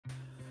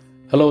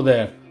Hello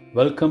there,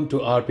 welcome to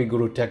RP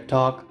Guru Tech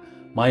Talk.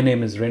 My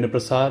name is Renu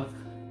Prasad.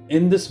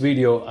 In this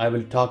video, I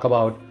will talk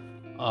about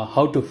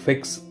how to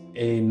fix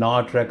a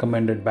not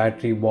recommended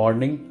battery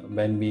warning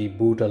when we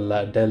boot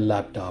a Dell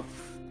laptop.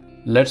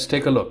 Let's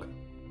take a look.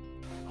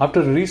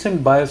 After a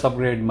recent BIOS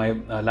upgrade, my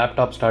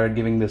laptop started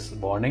giving this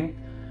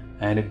warning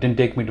and it didn't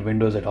take me to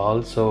Windows at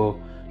all. So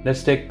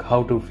let's take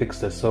how to fix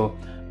this. So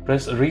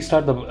press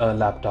restart the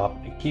laptop,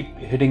 keep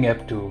hitting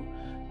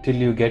F2 till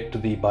you get to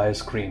the BIOS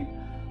screen.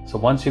 So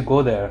once you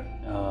go there,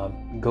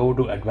 go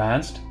to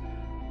advanced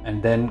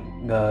and then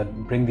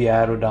bring the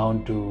arrow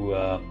down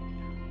to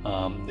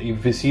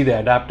if you see the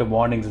adaptive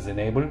warnings is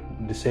enabled,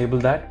 disable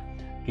that,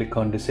 click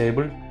on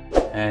disable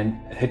and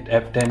hit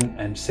F10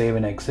 and save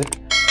and exit.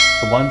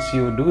 So once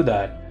you do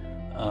that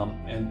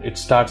and it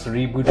starts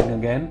rebooting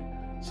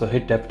again, so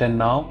hit F10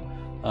 now,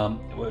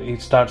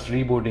 it starts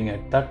rebooting.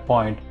 At that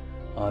point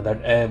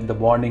the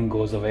warning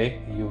goes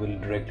away, you will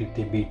directly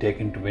be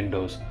taken to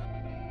Windows.